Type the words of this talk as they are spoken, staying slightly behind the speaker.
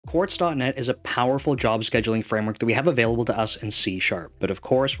Quartz.net is a powerful job scheduling framework that we have available to us in C#. But of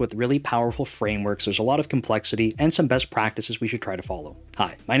course, with really powerful frameworks, there's a lot of complexity and some best practices we should try to follow.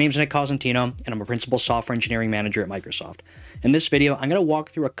 Hi, my name is Nick Cosentino, and I'm a Principal Software Engineering Manager at Microsoft. In this video, I'm going to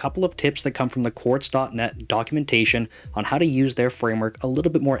walk through a couple of tips that come from the Quartz.net documentation on how to use their framework a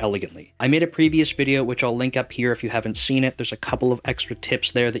little bit more elegantly. I made a previous video, which I'll link up here if you haven't seen it. There's a couple of extra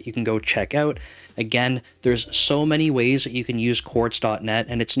tips there that you can go check out. Again, there's so many ways that you can use Quartz.net,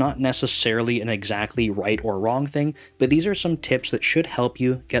 and it's not necessarily an exactly right or wrong thing, but these are some tips that should help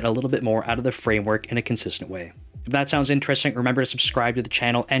you get a little bit more out of the framework in a consistent way. If that sounds interesting, remember to subscribe to the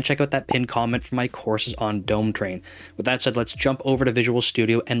channel and check out that pinned comment for my courses on Dome Train. With that said, let's jump over to Visual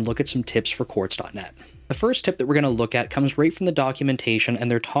Studio and look at some tips for Quartz.net. The first tip that we're going to look at comes right from the documentation,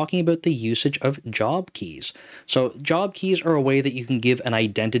 and they're talking about the usage of job keys. So job keys are a way that you can give an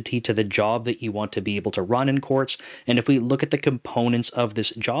identity to the job that you want to be able to run in Quartz. And if we look at the components of this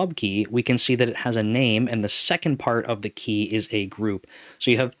job key, we can see that it has a name, and the second part of the key is a group. So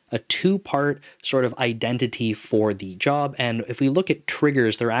you have a two-part sort of identity for the job. And if we look at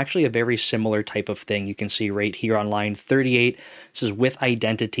triggers, they're actually a very similar type of thing. You can see right here on line 38, this is with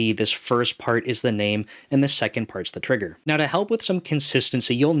identity. This first part is the name, and the second part's the trigger. Now, to help with some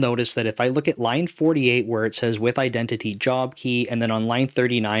consistency, you'll notice that if I look at line 48 where it says with identity job key, and then on line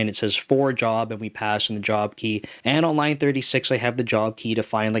 39 it says for job and we pass in the job key, and on line 36 I have the job key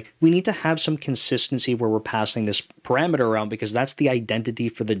defined, like we need to have some consistency where we're passing this parameter around because that's the identity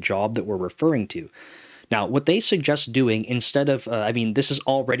for the job that we're referring to. Now, what they suggest doing instead of, this is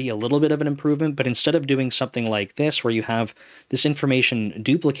already a little bit of an improvement, but instead of doing something like this, where you have this information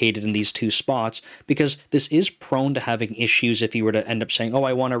duplicated in these two spots, because this is prone to having issues if you were to end up saying, oh,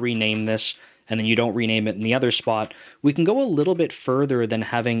 I want to rename this, and then you don't rename it in the other spot, we can go a little bit further than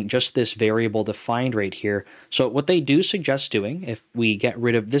having just this variable defined right here. So what they do suggest doing, if we get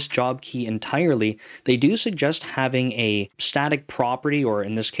rid of this job key entirely, they do suggest having a static property, or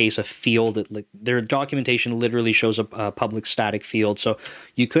in this case, a field. That, their documentation literally shows a public static field. So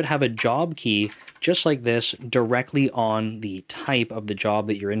you could have a job key just like this directly on the type of the job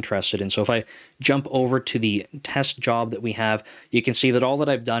that you're interested in. So if I jump over to the test job that we have, you can see that all that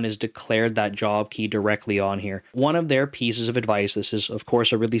I've done is declared that job key directly on here. One of their pieces of advice, this is of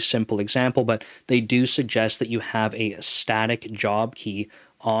course a really simple example, but they do suggest that you have a static job key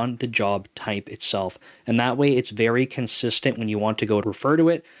on the job type itself. And that way it's very consistent when you want to go to refer to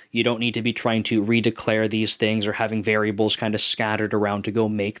it. You don't need to be trying to redeclare these things or having variables kind of scattered around to go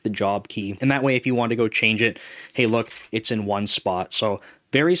make the job key. And that way, if you want to go change it, hey, look, it's in one spot. So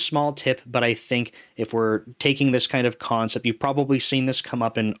very small tip, but I think if we're taking this kind of concept, you've probably seen this come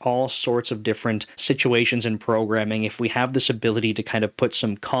up in all sorts of different situations in programming. If we have this ability to kind of put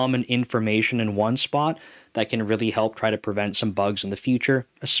some common information in one spot, that can really help try to prevent some bugs in the future,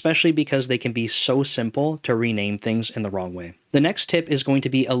 especially because they can be so simple to rename things in the wrong way. The next tip is going to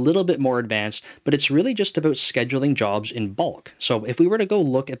be a little bit more advanced, but it's really just about scheduling jobs in bulk. So if we were to go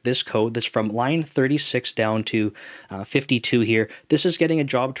look at this code that's from line 36 down to 52 here, this is getting a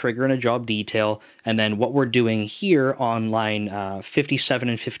job trigger and a job detail. And then what we're doing here on line 57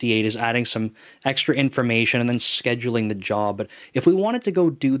 and 58 is adding some extra information and then scheduling the job. But if we wanted to go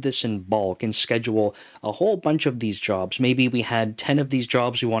do this in bulk and schedule a whole bunch of these jobs, maybe we had 10 of these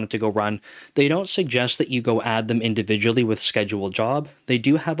jobs we wanted to go run, they don't suggest that you go add them individually with schedule job. They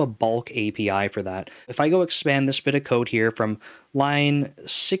do have a bulk API for that. If I go expand this bit of code here from line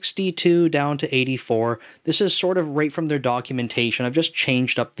 62 down to 84, this is sort of right from their documentation. I've just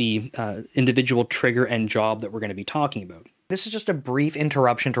changed up the individual trigger and job that we're going to be talking about. This is just a brief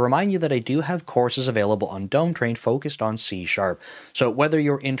interruption to remind you that I do have courses available on Dome Train focused on C#. So whether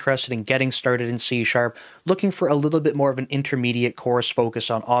you're interested in getting started in C#, looking for a little bit more of an intermediate course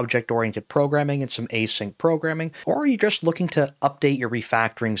focused on object-oriented programming and some async programming, or you're just looking to update your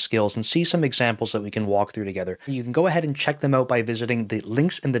refactoring skills and see some examples that we can walk through together, you can go ahead and check them out by visiting the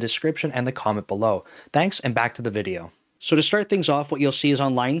links in the description and the comment below. Thanks, and back to the video. So to start things off, what you'll see is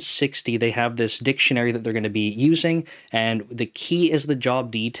on line 60, they have this dictionary that they're going to be using, and the key is the job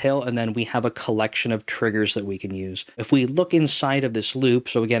detail, and then we have a collection of triggers that we can use. If we look inside of this loop,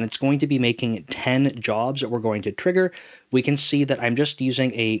 so again, it's going to be making 10 jobs that we're going to trigger, we can see that I'm just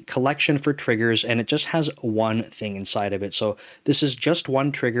using a collection for triggers, and it just has one thing inside of it. So this is just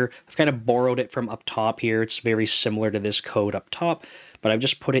one trigger. I've kind of borrowed it from up top here. It's very similar to this code up top, but I've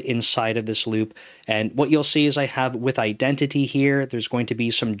just put it inside of this loop. And what you'll see is I have with identity here, there's going to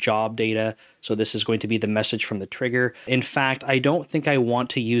be some job data. So this is going to be the message from the trigger. In fact, I don't think I want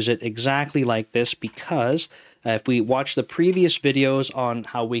to use it exactly like this because If we watch the previous videos on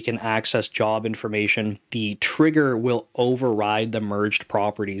how we can access job information, the trigger will override the merged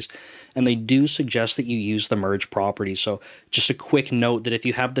properties. And they do suggest that you use the merged properties. So just a quick note that if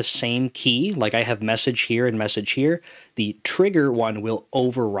you have the same key, like I have message here and message here, the trigger one will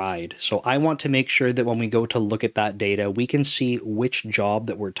override. So I want to make sure that when we go to look at that data, we can see which job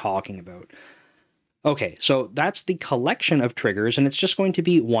that we're talking about. Okay, so that's the collection of triggers, and it's just going to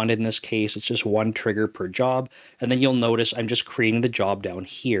be one in this case. It's just one trigger per job. And then you'll notice I'm just creating the job down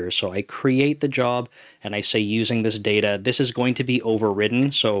here. So I create the job and I say using this data, this is going to be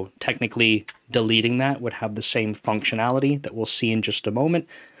overridden. So technically deleting that would have the same functionality that we'll see in just a moment.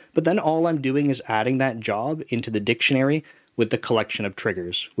 But then all I'm doing is adding that job into the dictionary with the collection of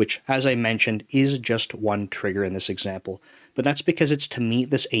triggers, which, as I mentioned, is just one trigger in this example. But that's because it's to meet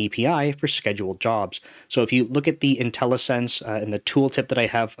this API for scheduled jobs. So if you look at the IntelliSense and the tooltip that I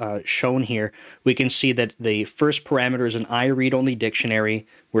have shown here, we can see that the first parameter is an iRead-only dictionary,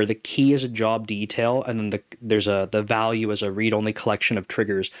 where the key is a job detail, and then there's the value as a read-only collection of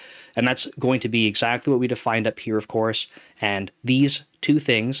triggers. And that's going to be exactly what we defined up here, of course. And these two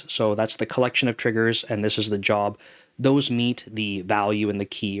things, so that's the collection of triggers, and this is the job, those meet the value and the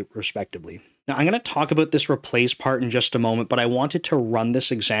key respectively. Now I'm going to talk about this replace part in just a moment, but I wanted to run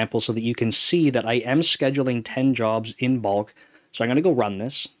this example so that you can see that I am scheduling 10 jobs in bulk. So I'm going to go run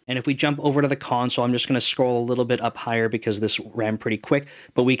this. And if we jump over to the console, I'm just going to scroll a little bit up higher because this ran pretty quick,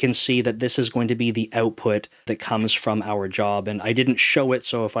 but we can see that this is going to be the output that comes from our job. And I didn't show it,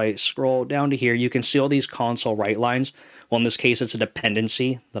 so if I scroll down to here, you can see all these console write lines. Well, in this case, it's a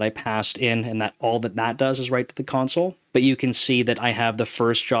dependency that I passed in, and that all that does is write to the console. But you can see that I have the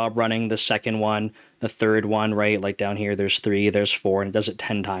first job running, the second one, the third one, right? Like down here, there's 3, there's 4, and it does it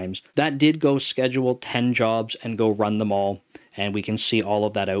 10 times. That did go schedule 10 jobs and go run them all. And we can see all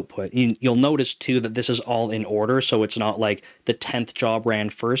of that output. You'll notice too that this is all in order, so it's not like the 10th job ran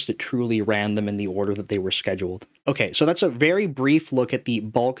first. It truly ran them in the order that they were scheduled. Okay, so that's a very brief look at the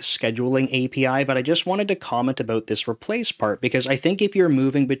bulk scheduling API, but I just wanted to comment about this replace part, because I think if you're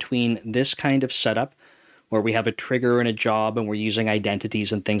moving between this kind of setup, where we have a trigger and a job and we're using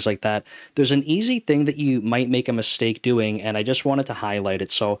identities and things like that, there's an easy thing that you might make a mistake doing, and I just wanted to highlight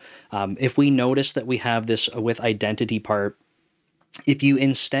it. So if we notice that we have this with identity part, if you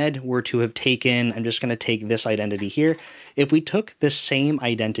instead were to have taken, I'm just going to take this identity here, if we took the same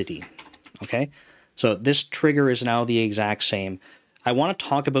identity, okay, so this trigger is now the exact same. I want to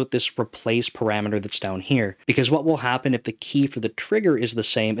talk about this replace parameter that's down here, because what will happen if the key for the trigger is the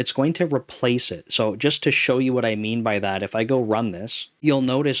same, it's going to replace it. So just to show you what I mean by that, if I go run this, you'll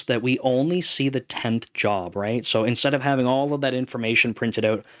notice that we only see the 10th job, right? So instead of having all of that information printed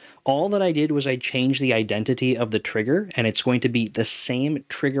out, all that I did was I changed the identity of the trigger, and it's going to be the same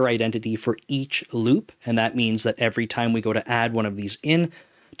trigger identity for each loop. And that means that every time we go to add one of these in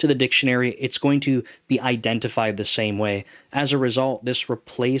to the dictionary, it's going to be identified the same way. As a result, this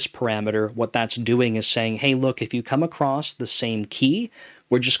replace parameter, what that's doing is saying, hey, look, if you come across the same key,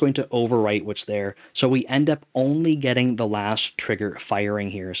 we're just going to overwrite what's there. So we end up only getting the last trigger firing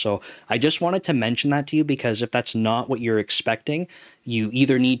here. So I just wanted to mention that to you, because if that's not what you're expecting, you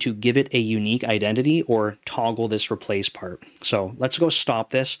either need to give it a unique identity or toggle this replace part. So let's go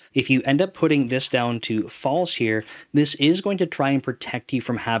stop this. If you end up putting this down to false here, this is going to try and protect you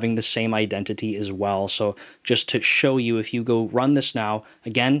from having the same identity as well. So just to show you, if you go run this now,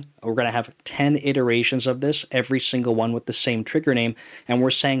 again, we're going to have 10 iterations of this, every single one with the same trigger name, and we're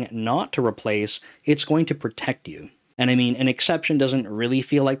saying not to replace, it's going to protect you. And I mean, an exception doesn't really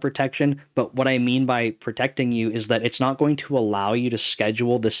feel like protection, but what I mean by protecting you is that it's not going to allow you to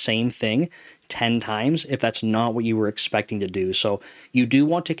schedule the same thing 10 times if that's not what you were expecting to do. So you do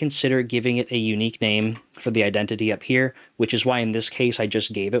want to consider giving it a unique name for the identity up here, which is why in this case I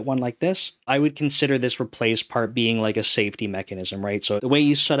just gave it one like this. I would consider this replace part being like a safety mechanism, right? So the way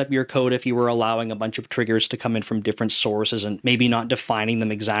you set up your code, if you were allowing a bunch of triggers to come in from different sources and maybe not defining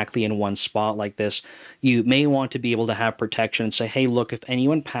them exactly in one spot like this, you may want to be able to have protection and say, hey, look, if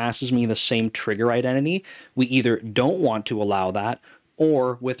anyone passes me the same trigger identity, we either don't want to allow that,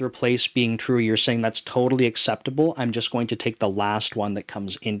 or with replace being true, you're saying that's totally acceptable. I'm just going to take the last one that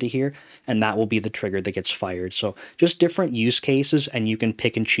comes into here, and that will be the trigger that gets fired. So just different use cases, and you can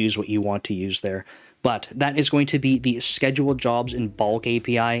pick and choose what you want to use there. But that is going to be the scheduled jobs in bulk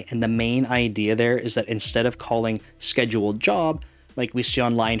API, and the main idea there is that instead of calling scheduled job, like we see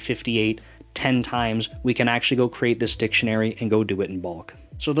on line 58, 10 times, we can actually go create this dictionary and go do it in bulk.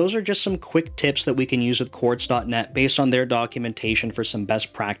 So those are just some quick tips that we can use with Quartz.net based on their documentation for some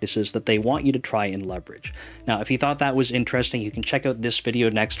best practices that they want you to try and leverage. Now, if you thought that was interesting, you can check out this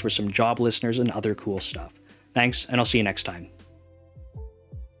video next for some job listeners and other cool stuff. Thanks, and I'll see you next time.